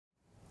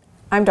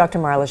I'm Dr.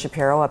 Marla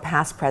Shapiro, a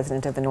past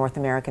president of the North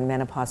American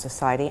Menopause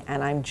Society,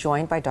 and I'm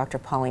joined by Dr.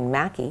 Pauline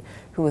Mackey,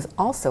 who is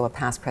also a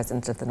past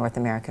president of the North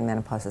American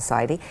Menopause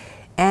Society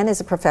and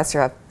is a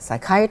professor of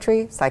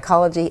psychiatry,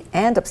 psychology,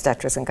 and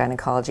obstetrics and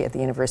gynecology at the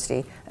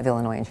University of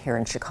Illinois here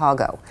in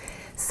Chicago.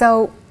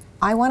 So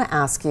I want to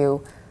ask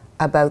you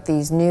about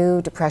these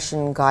new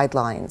depression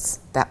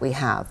guidelines that we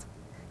have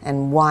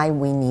and why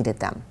we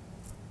needed them.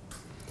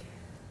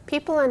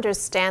 People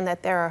understand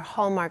that there are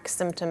hallmark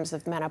symptoms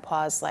of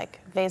menopause like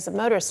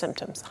vasomotor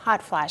symptoms,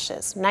 hot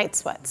flashes, night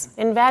sweats,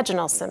 and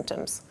vaginal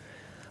symptoms.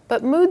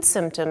 But mood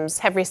symptoms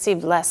have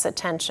received less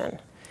attention.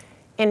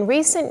 In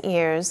recent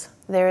years,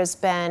 there has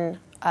been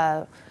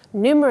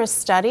numerous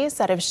studies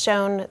that have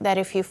shown that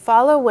if you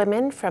follow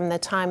women from the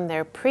time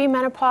they're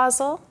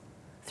premenopausal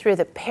through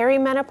the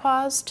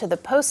perimenopause to the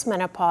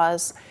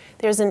postmenopause,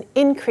 there's an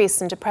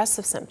increase in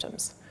depressive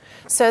symptoms.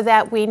 So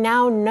that we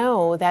now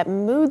know that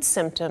mood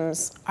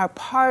symptoms are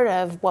part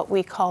of what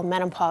we call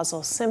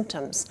menopausal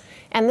symptoms.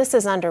 And this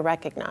is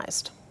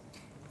under-recognized.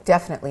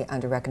 Definitely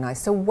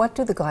under-recognized. So what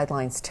do the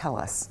guidelines tell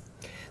us?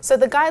 So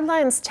the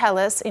guidelines tell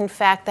us, in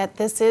fact, that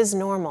this is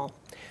normal.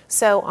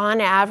 So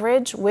on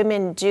average,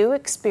 women do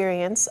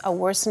experience a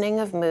worsening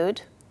of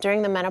mood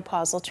during the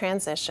menopausal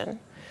transition.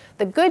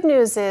 The good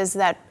news is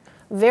that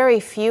very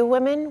few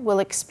women will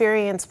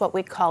experience what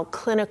we call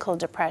clinical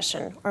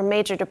depression or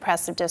major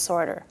depressive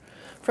disorder.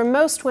 For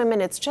most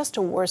women, it's just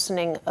a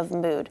worsening of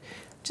mood,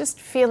 just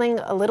feeling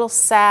a little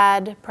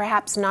sad,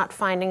 perhaps not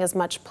finding as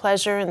much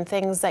pleasure in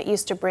things that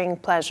used to bring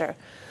pleasure.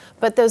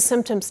 But those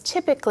symptoms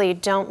typically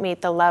don't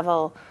meet the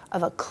level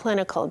of a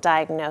clinical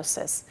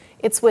diagnosis.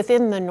 It's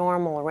within the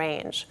normal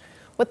range.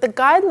 What the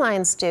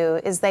guidelines do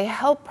is they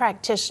help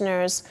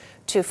practitioners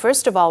to,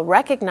 first of all,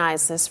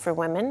 recognize this for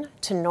women,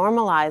 to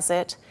normalize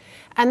it,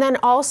 and then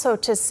also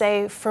to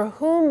say for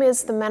whom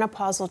is the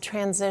menopausal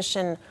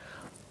transition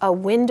a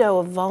window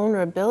of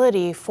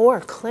vulnerability for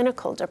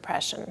clinical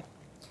depression.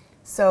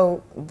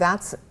 So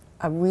that's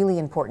a really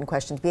important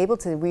question. To be able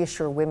to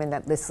reassure women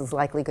that this is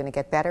likely going to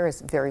get better is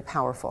very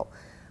powerful.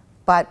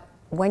 But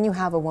when you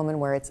have a woman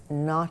where it's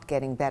not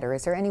getting better,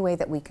 is there any way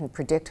that we can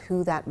predict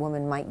who that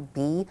woman might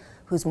be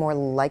who's more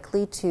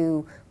likely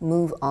to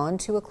move on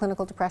to a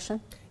clinical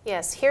depression?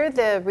 Yes, here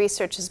the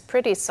research is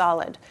pretty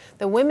solid.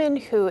 The women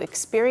who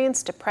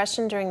experience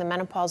depression during the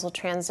menopausal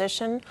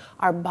transition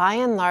are by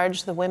and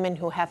large the women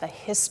who have a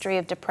history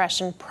of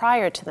depression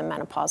prior to the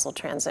menopausal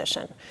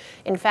transition.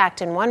 In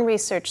fact, in one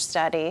research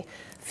study,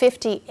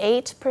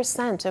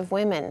 58% of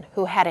women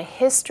who had a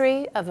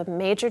history of a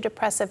major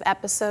depressive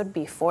episode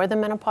before the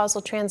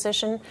menopausal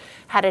transition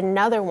had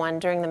another one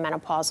during the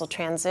menopausal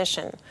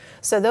transition.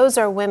 So those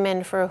are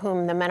women for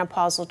whom the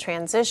menopausal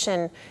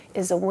transition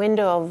is a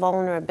window of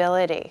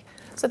vulnerability.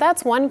 So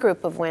that's one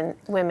group of women.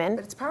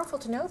 But it's powerful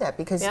to know that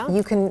because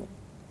you can,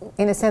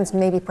 in a sense,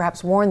 maybe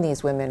perhaps warn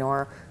these women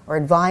or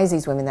advise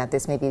these women that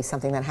this may be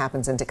something that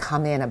happens and to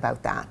come in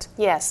about that.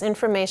 Yes,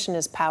 information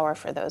is power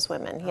for those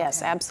women. Okay.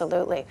 Yes,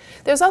 absolutely.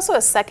 There's also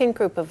a second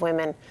group of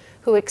women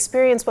who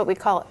experience what we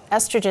call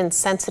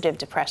estrogen-sensitive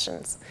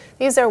depressions.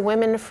 These are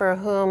women for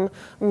whom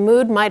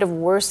mood might have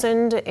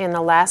worsened in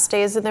the last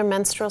days of their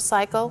menstrual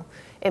cycle.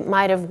 It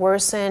might have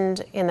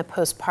worsened in the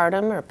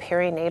postpartum or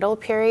perinatal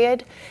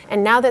period.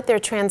 And now that they're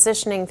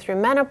transitioning through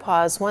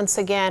menopause, once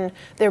again,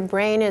 their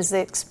brain is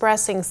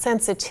expressing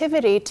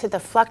sensitivity to the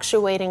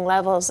fluctuating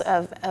levels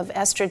of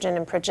estrogen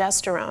and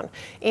progesterone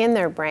in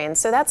their brain.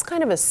 So that's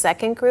kind of a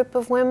second group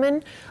of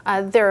women.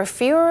 There are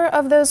fewer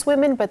of those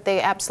women, but they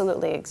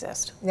absolutely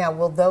exist. Now,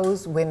 will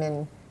those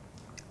women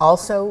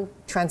also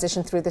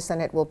transition through this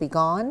and it will be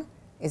gone?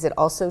 Is it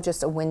also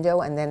just a window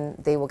and then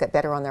they will get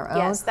better on their own?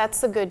 Yes, that's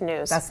the good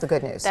news. That's the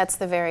good news. That's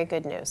the very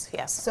good news,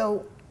 yes.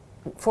 So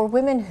for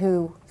women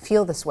who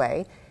feel this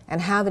way and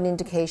have an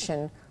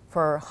indication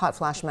for hot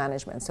flash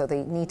management, so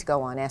they need to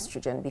go on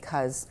estrogen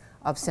because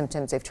of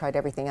symptoms, they've tried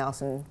everything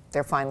else and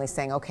they're finally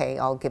saying, okay,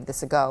 I'll give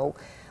this a go.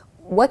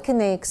 What can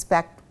they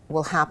expect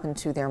will happen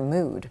to their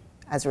mood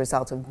as a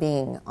result of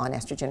being on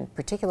estrogen,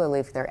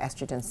 particularly if they're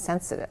estrogen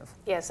sensitive?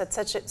 Yes,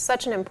 that's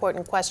such an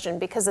important question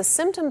because the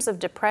symptoms of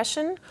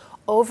depression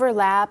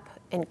overlap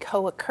and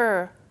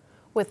co-occur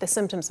with the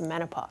symptoms of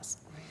menopause.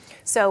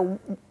 So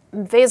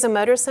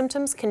vasomotor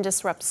symptoms can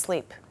disrupt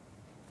sleep.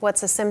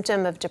 What's a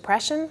symptom of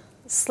depression?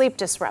 Sleep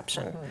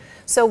disruption.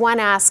 So one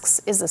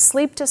asks, is a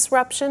sleep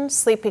disruption,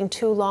 sleeping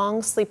too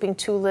long, sleeping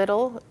too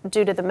little,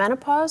 due to the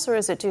menopause, or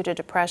is it due to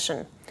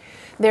depression?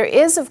 There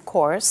is, of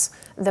course,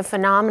 the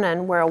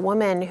phenomenon where a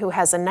woman who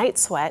has a night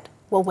sweat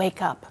will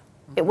wake up.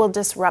 It will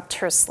disrupt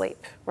her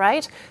sleep,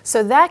 right?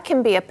 So that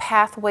can be a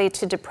pathway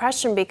to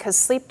depression because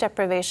sleep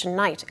deprivation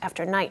night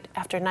after night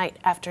after night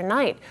after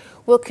night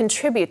will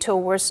contribute to a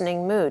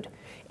worsening mood.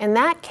 In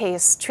that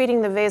case,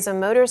 treating the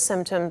vasomotor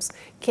symptoms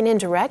can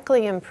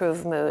indirectly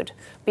improve mood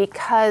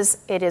because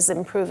it is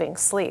improving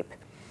sleep.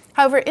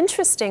 However,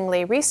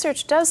 interestingly,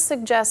 research does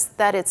suggest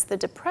that it's the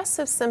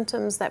depressive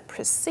symptoms that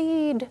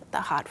precede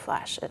the hot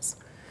flashes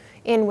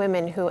in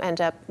women who end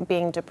up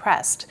being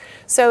depressed.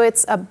 So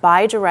it's a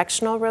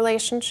bidirectional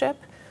relationship.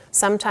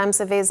 Sometimes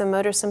the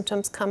vasomotor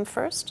symptoms come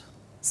first.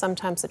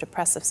 Sometimes the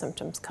depressive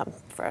symptoms come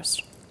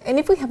first. And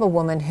if we have a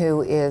woman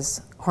who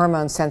is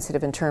hormone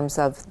sensitive in terms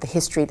of the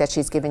history that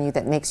she's given you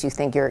that makes you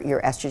think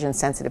you're estrogen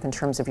sensitive in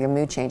terms of your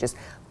mood changes,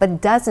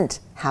 but doesn't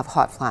have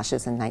hot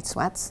flashes and night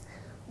sweats,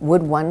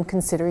 would one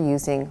consider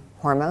using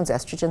hormones,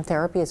 estrogen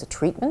therapy as a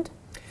treatment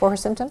for her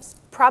symptoms?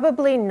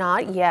 Probably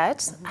not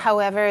yet.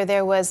 However,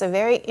 there was a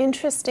very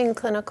interesting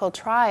clinical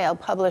trial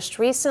published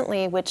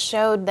recently which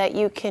showed that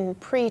you can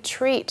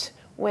pre-treat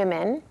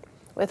women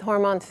with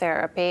hormone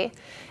therapy,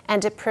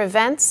 and it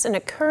prevents an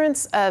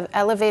occurrence of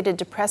elevated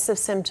depressive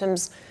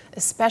symptoms,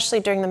 especially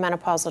during the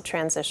menopausal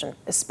transition,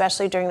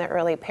 especially during the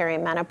early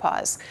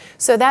perimenopause.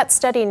 So that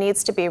study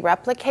needs to be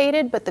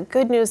replicated, but the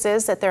good news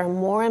is that there are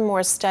more and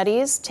more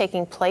studies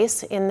taking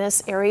place in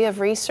this area of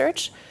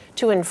research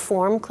to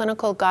inform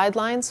clinical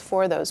guidelines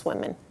for those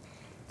women.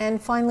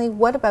 And finally,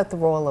 what about the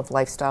role of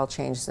lifestyle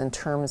changes in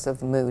terms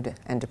of mood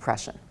and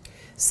depression?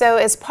 So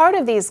as part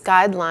of these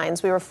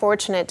guidelines, we were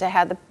fortunate to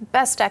have the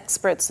best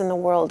experts in the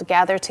world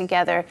gather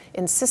together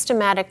and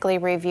systematically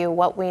review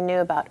what we knew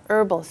about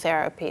herbal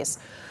therapies,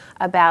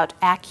 about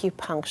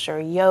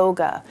acupuncture,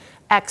 yoga,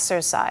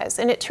 exercise.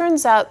 And it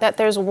turns out that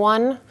there's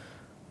one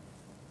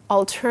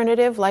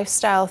alternative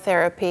lifestyle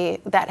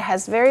therapy that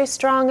has very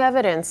strong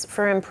evidence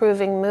for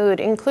improving mood,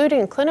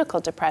 including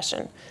clinical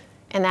depression,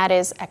 and that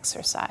is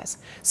exercise.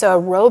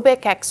 So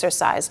aerobic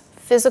exercise,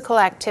 physical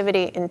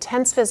activity,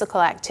 intense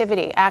physical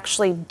activity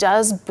actually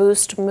does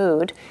boost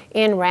mood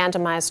in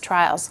randomized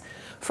trials.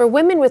 For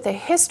women with a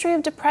history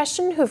of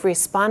depression who've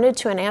responded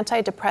to an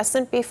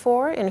antidepressant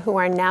before and who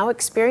are now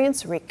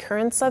experiencing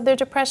recurrence of their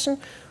depression,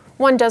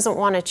 one doesn't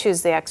want to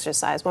choose the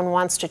exercise. One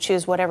wants to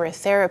choose whatever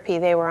therapy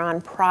they were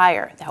on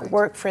prior that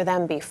worked for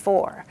them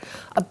before.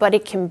 But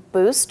it can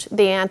boost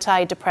the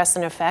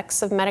antidepressant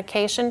effects of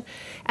medication.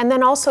 And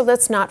then also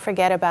let's not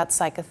forget about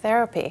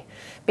psychotherapy,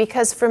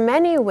 because for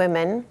many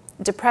women,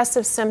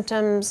 depressive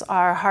symptoms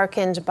are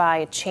hearkened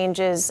by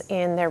changes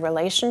in their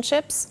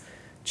relationships,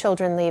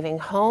 children leaving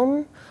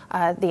home,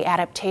 the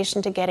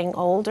adaptation to getting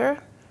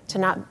older, to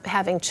not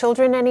having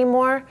children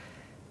anymore,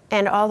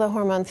 and all the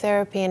hormone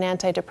therapy and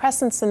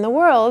antidepressants in the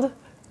world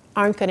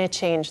aren't going to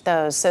change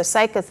those. So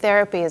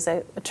psychotherapy is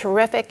a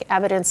terrific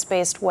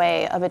evidence-based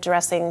way of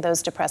addressing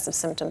those depressive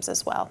symptoms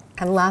as well.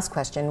 And last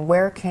question,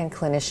 where can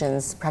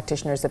clinicians,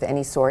 practitioners of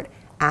any sort,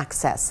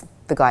 access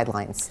the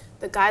guidelines?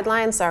 The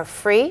guidelines are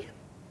free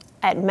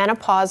at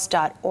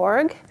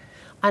menopause.org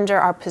under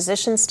our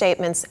position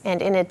statements,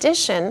 and in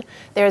addition,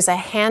 there's a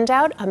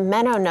handout, a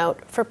meno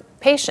note for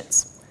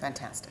patients.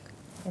 Fantastic.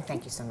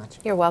 Thank you so much.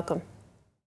 You're welcome.